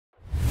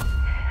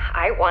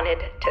I wanted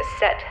to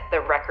set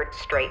the record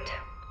straight.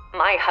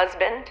 My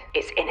husband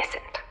is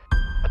innocent.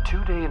 A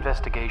 2-day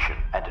investigation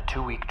and a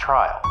 2-week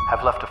trial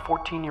have left a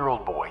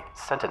 14-year-old boy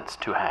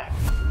sentenced to hang.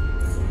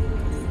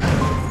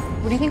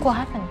 What do you think will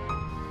happen?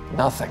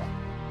 Nothing.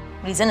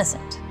 But he's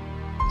innocent.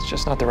 It's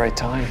just not the right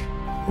time.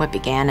 What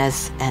began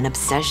as an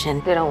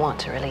obsession They don't want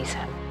to release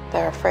him.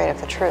 They're afraid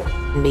of the truth.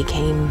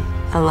 became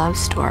a love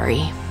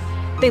story.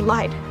 They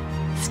lied.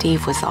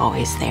 Steve was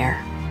always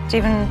there.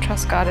 Steven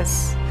Truscott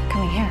is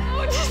coming here.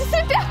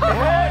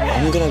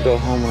 I'm gonna go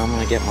home and I'm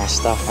gonna get my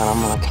stuff and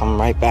I'm gonna come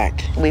right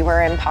back. We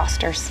were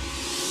imposters,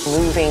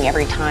 moving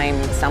every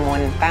time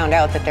someone found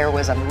out that there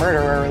was a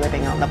murderer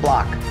living on the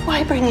block.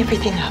 Why bring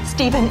everything up?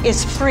 Steven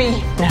is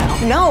free now.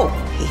 No,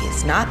 he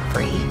is not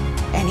free,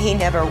 and he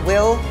never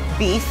will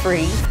be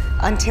free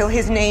until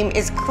his name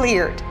is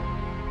cleared.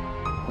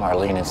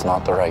 Marlene, it's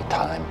not the right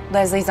time.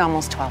 Leslie's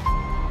almost 12.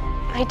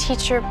 My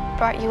teacher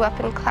brought you up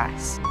in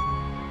class.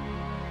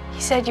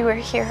 He said you were a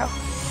hero.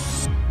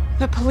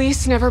 The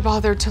police never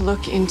bothered to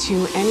look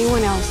into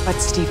anyone else but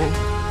Steven.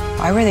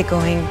 Why were they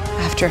going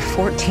after a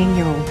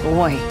 14-year-old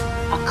boy?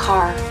 A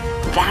car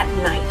that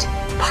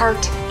night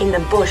parked in the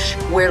bush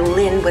where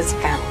Lynn was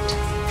found.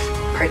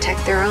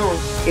 Protect their own.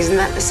 Isn't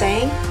that the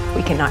saying?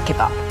 We cannot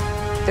give up.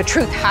 The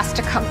truth has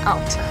to come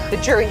out. The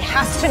jury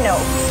has to know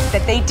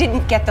that they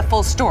didn't get the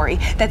full story,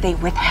 that they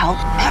withheld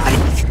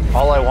evidence.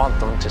 All I want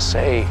them to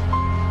say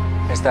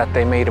is that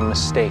they made a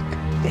mistake.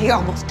 They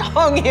almost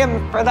hung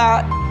him for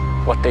that.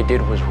 What they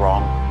did was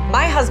wrong.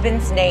 My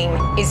husband's name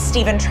is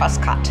Steven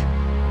Truscott.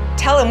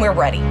 Tell him we're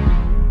ready.